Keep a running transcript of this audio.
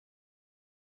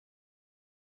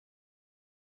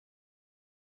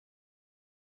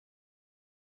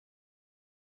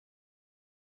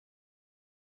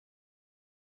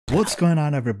What's going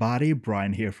on, everybody?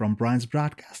 Brian here from Brian's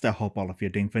Broadcast. I hope all of you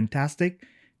are doing fantastic.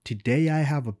 Today I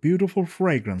have a beautiful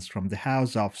fragrance from the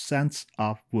house of Scents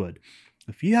of Wood.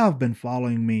 If you have been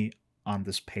following me on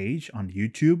this page on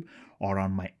YouTube or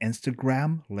on my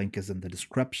Instagram, link is in the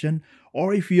description,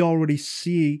 or if you already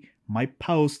see my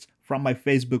posts from my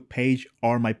Facebook page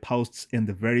or my posts in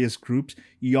the various groups,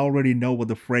 you already know what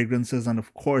the fragrance is, and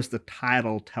of course the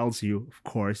title tells you, of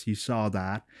course you saw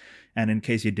that. And in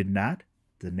case you did not,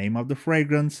 the name of the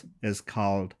fragrance is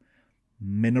called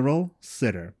Mineral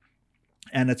Cedar,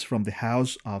 and it's from the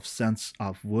house of Scents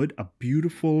of Wood. A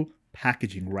beautiful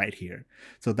packaging right here.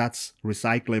 So that's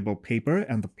recyclable paper,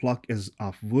 and the pluck is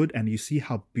of wood, and you see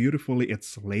how beautifully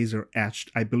it's laser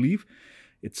etched. I believe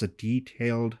it's a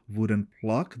detailed wooden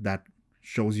pluck that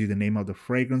shows you the name of the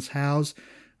fragrance house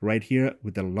right here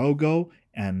with the logo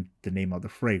and the name of the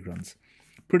fragrance.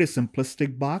 Pretty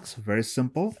simplistic box, very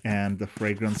simple, and the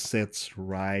fragrance sits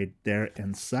right there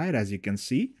inside, as you can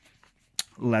see.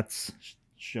 Let's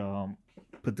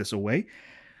put this away.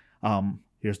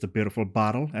 Here's the beautiful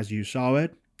bottle as you saw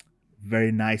it.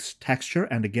 Very nice texture,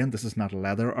 and again, this is not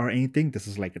leather or anything. This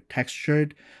is like a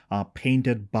textured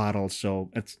painted bottle,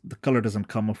 so the color doesn't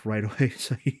come off right away,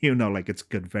 so you know, like, it's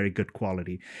good, very good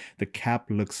quality. The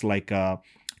cap looks like a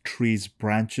tree's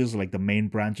branches, like the main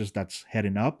branches that's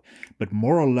heading up, but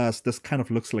more or less this kind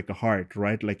of looks like a heart,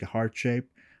 right? Like a heart shape.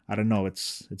 I don't know,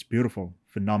 it's beautiful,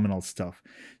 phenomenal stuff.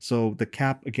 So the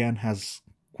cap again has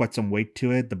quite some weight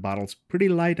to it. The bottle's pretty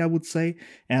light, I would say,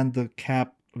 and the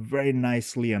cap very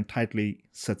nicely and tightly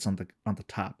sits on the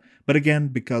top. But again,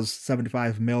 because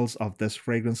 75 mils of this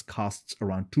fragrance costs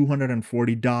around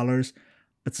 $240,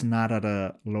 it's not at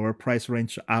a lower price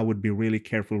range, so I would be really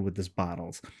careful with these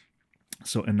bottles.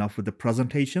 So enough with the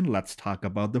presentation, let's talk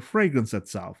about the fragrance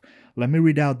itself. Let me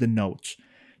read out the notes.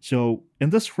 So in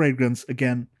this fragrance,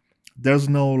 again, there's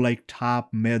no like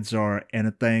top, mids, or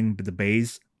anything but the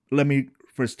base. Let me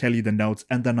first tell you the notes,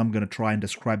 and then I'm going to try and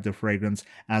describe the fragrance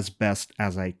as best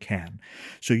as I can.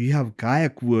 So you have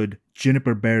guaiac wood,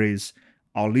 juniper berries,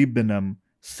 olibanum,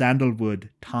 sandalwood,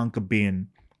 tonka bean,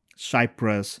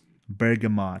 cypress,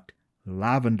 bergamot,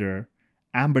 lavender,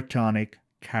 amber tonic,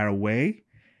 caraway,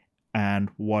 and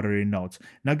watery notes.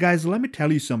 Now guys, let me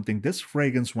tell you something. This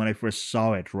fragrance, when I first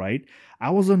saw it, right,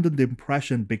 I was under the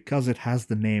impression, because it has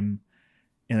the name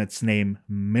in its name,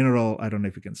 mineral, I don't know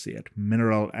if you can see it,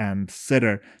 mineral and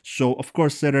cedar. So of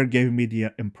course cedar gave me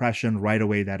the impression right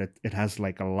away that it has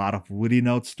like a lot of woody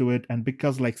notes to it, and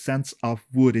because like Scents of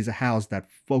Wood is a house that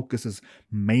focuses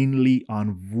mainly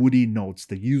on woody notes,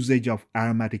 the usage of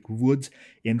aromatic woods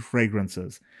in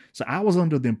fragrances. So I was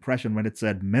under the impression, when it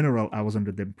said mineral, I was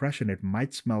under the impression it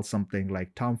might smell something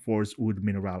like Tom Ford's Wood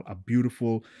Mineral, a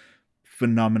beautiful,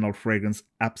 phenomenal fragrance,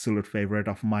 absolute favorite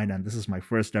of mine, and this is my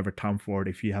first ever Tom Ford.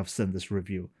 If you have seen this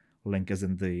review, link is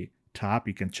in the top,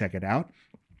 you can check it out.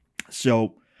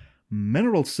 So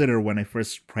Mineral Cedar, when I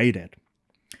first sprayed it,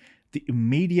 the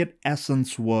immediate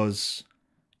essence was,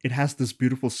 it has this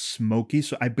beautiful smoky,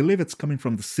 so I believe it's coming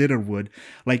from the cedar wood.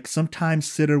 Like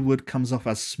sometimes cedar wood comes off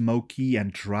as smoky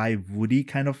and dry, woody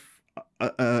kind of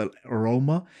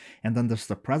aroma, and then there's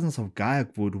the presence of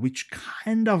guaiac wood, which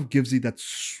kind of gives you that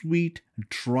sweet,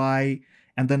 dry,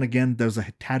 and then again there's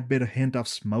a tad bit, a hint of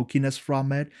smokiness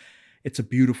from it. It's a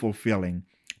beautiful feeling.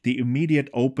 The immediate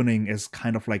opening is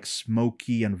kind of like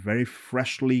smoky and very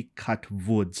freshly cut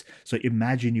woods. So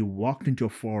imagine you walked into a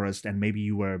forest and maybe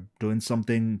you were doing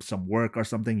something, some work or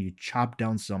something, you chopped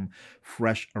down some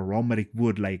fresh aromatic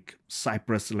wood like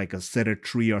cypress, like a cedar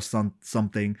tree or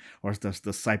something, or there's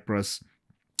the cypress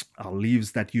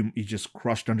leaves that you just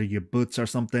crushed under your boots or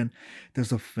something.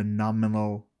 There's a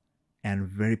phenomenal and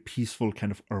very peaceful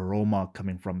kind of aroma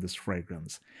coming from this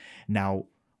fragrance. Now,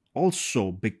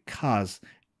 also because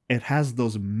it has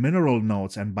those mineral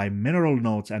notes, and by mineral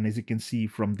notes, and as you can see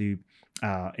from the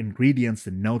ingredients,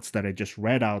 the notes that I just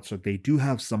read out, so they do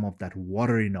have some of that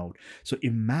watery note. So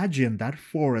imagine that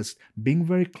forest being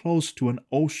very close to an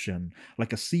ocean,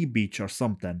 like a sea beach or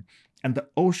something, and the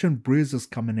ocean breeze is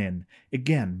coming in.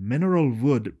 Again, mineral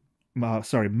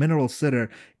cedar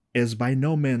is by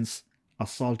no means a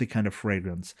salty kind of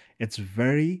fragrance. It's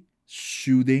very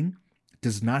soothing,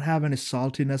 does not have any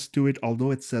saltiness to it, although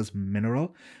it says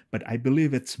mineral, but I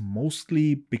believe it's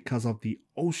mostly because of the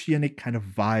oceanic kind of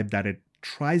vibe that it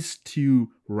tries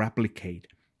to replicate.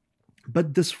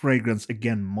 But this fragrance,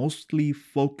 again, mostly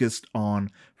focused on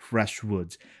fresh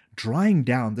woods. Drying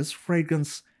down, this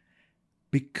fragrance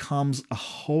becomes a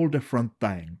whole different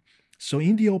thing. So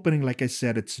in the opening, like I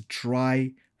said, it's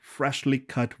dry, freshly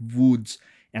cut woods,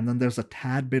 and then there's a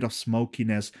tad bit of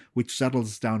smokiness, which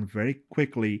settles down very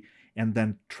quickly. and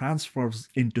then transfers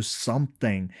into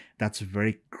something that's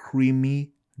very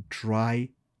creamy, dry,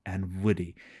 and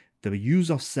woody. The use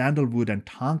of sandalwood and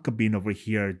tonka bean over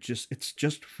here, it's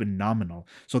just phenomenal.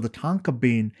 So the tonka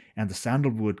bean and the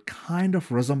sandalwood kind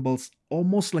of resembles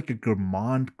almost like a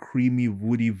gourmand, creamy,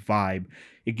 woody vibe.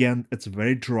 Again, it's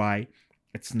very dry.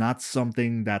 It's not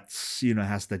something that's,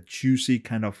 has that juicy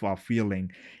kind of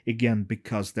feeling. Again,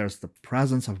 because there's the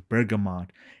presence of bergamot,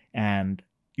 and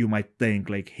you might think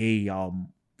like, hey,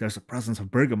 there's a presence of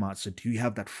bergamot, so do you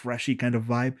have that freshy kind of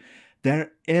vibe?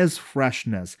 There is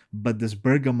freshness, but this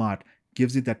bergamot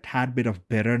gives it that tad bit of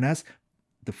bitterness.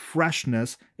 The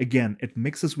freshness, again, it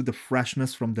mixes with the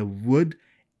freshness from the wood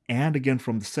and again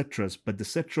from the citrus, but the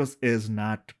citrus is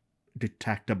not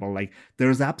detectable. Like,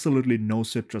 there's absolutely no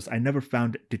citrus. I never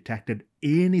found detected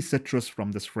any citrus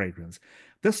from this fragrance.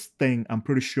 This thing, I'm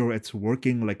pretty sure it's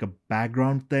working like a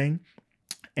background thing,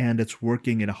 and it's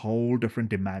working in a whole different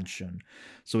dimension.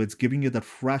 So it's giving you that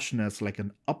freshness, like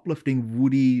an uplifting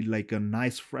woody, like a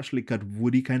nice freshly cut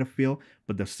woody kind of feel,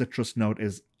 but the citrus note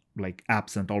is like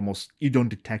absent almost. You don't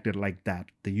detect it like that,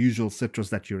 the usual citrus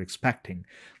that you're expecting.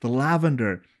 The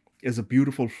lavender is a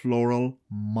beautiful floral,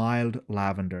 mild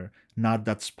lavender, not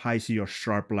that spicy or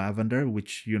sharp lavender,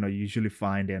 which you usually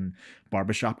find in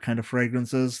barbershop kind of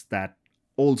fragrances, that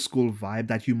old school vibe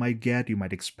that you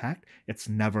might expect. It's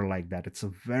never like that. It's a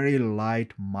very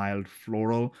light, mild,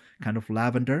 floral kind of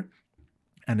lavender,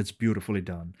 and it's beautifully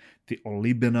done. The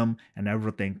olibanum and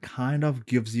everything kind of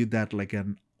gives you that, like,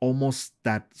 an almost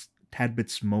that tad bit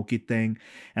smoky thing,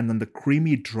 and then the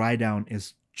creamy dry down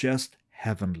is just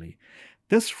heavenly.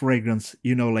 This fragrance,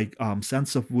 like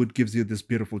Sense of Wood gives you this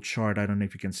beautiful chart. I don't know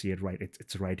if you can see it right.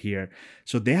 It's right here.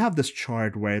 So they have this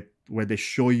chart where they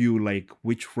show you like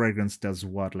which fragrance does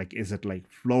what. Like, is it like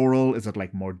floral? Is it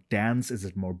like more dense? Is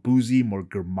it more boozy, more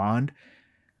gourmand?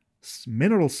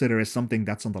 Mineral Cedar is something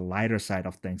that's on the lighter side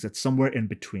of things. It's somewhere in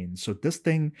between. So this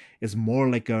thing is more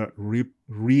like a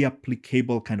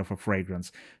reapplicable kind of a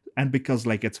fragrance. And because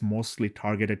like it's mostly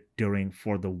targeted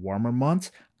for the warmer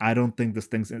months, I don't think this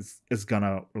thing is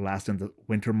gonna last in the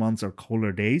winter months or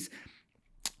colder days.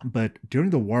 But during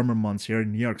the warmer months here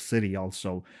in New York City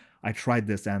also, I tried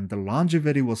this, and the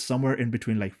longevity was somewhere in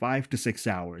between like 5 to 6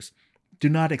 hours. Do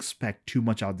not expect too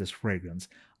much out of this fragrance.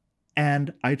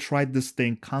 And I tried this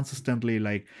thing consistently,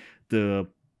 like the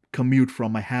commute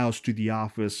from my house to the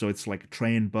office. So it's like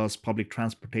train, bus, public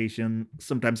transportation.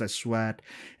 Sometimes I sweat,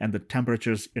 and the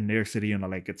temperatures in New York City,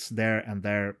 like it's there and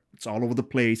there. It's all over the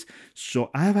place. So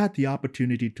I've had the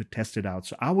opportunity to test it out.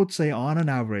 So I would say on an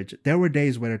average, there were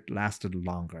days where it lasted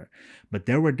longer, but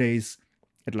there were days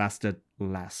it lasted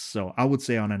less. So I would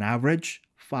say on an average,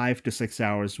 5 to 6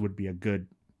 hours would be a good,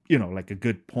 like a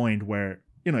good point where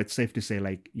it's safe to say,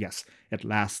 like, yes, it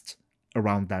lasts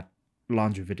around that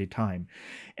longevity time.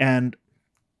 And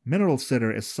Mineral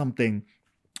Cedar is something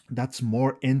that's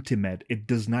more intimate. It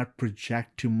does not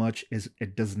project too much.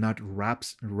 It does not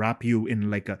wrap you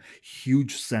in like a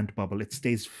huge scent bubble. It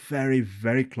stays very,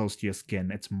 very close to your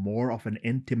skin. It's more of an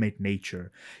intimate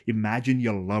nature. Imagine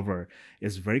your lover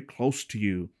is very close to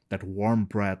you. That warm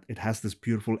breath, it has this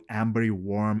beautiful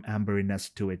warm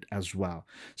amberiness to it as well.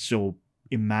 So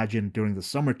imagine during the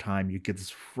summertime, you get this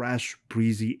fresh,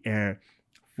 breezy air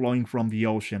flowing from the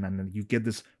ocean, and then you get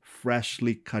this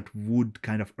freshly cut wood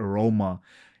kind of aroma,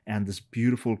 and this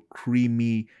beautiful,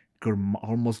 creamy,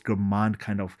 almost gourmand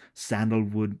kind of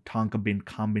sandalwood tonka bean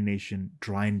combination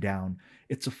drying down.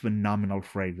 It's a phenomenal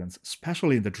fragrance,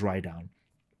 especially in the dry down.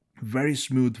 Very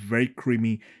smooth, very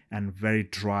creamy, and very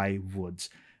dry woods.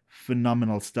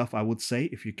 Phenomenal stuff, I would say.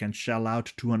 If you can shell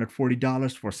out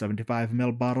 $240 for a 75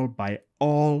 ml bottle, by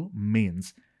all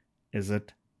means. Is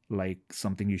it like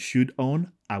something you should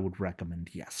own? I would recommend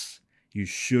yes. You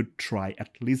should try, at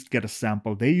least get a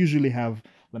sample. They usually have,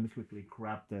 let me quickly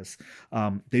grab this.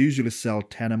 They usually sell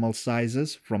 10 ml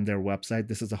sizes from their website.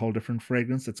 This is a whole different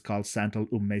fragrance. It's called Santal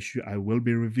Umeshu. I will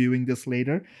be reviewing this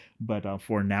later, but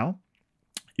for now,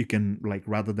 you can, like,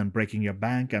 rather than breaking your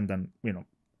bank and then,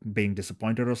 being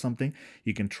disappointed or something,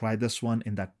 you can try this one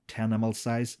in that 10 ml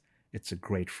size. It's a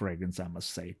great fragrance, I must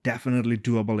say. Definitely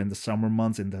doable in the summer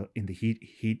months, in the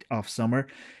heat of summer.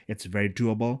 It's very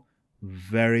doable,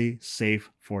 very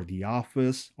safe for the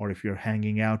office, or if you're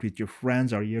hanging out with your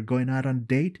friends, or you're going out on a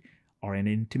date, or an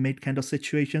intimate kind of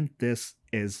situation. This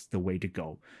is the way to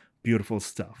go. Beautiful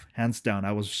stuff, hands down.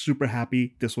 I was super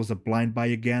happy. This was a blind buy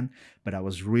again, but I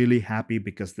was really happy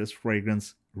because this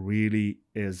fragrance really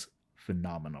is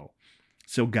phenomenal.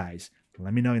 So guys,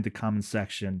 let me know in the comment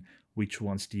section, which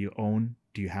ones do you own?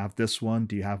 Do you have this one?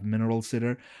 Do you have Mineral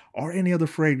Cedar or any other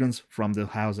fragrance from the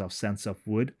house of Sense of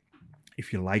Wood?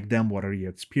 If you like them, what are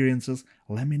your experiences?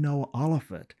 Let me know all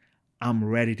of it. I'm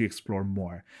ready to explore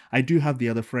more. I do have the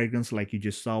other fragrance, like you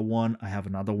just saw one. I have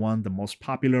another one, the most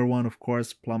popular one, of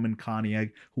course, Plum and Cognac.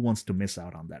 Who wants to miss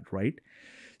out on that, right?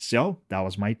 So that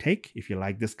was my take. If you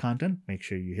like this content, make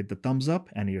sure you hit the thumbs up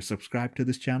and you're subscribed to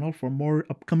this channel for more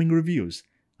upcoming reviews.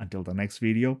 Until the next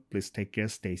video, please take care,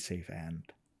 stay safe, and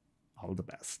all the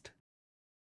best.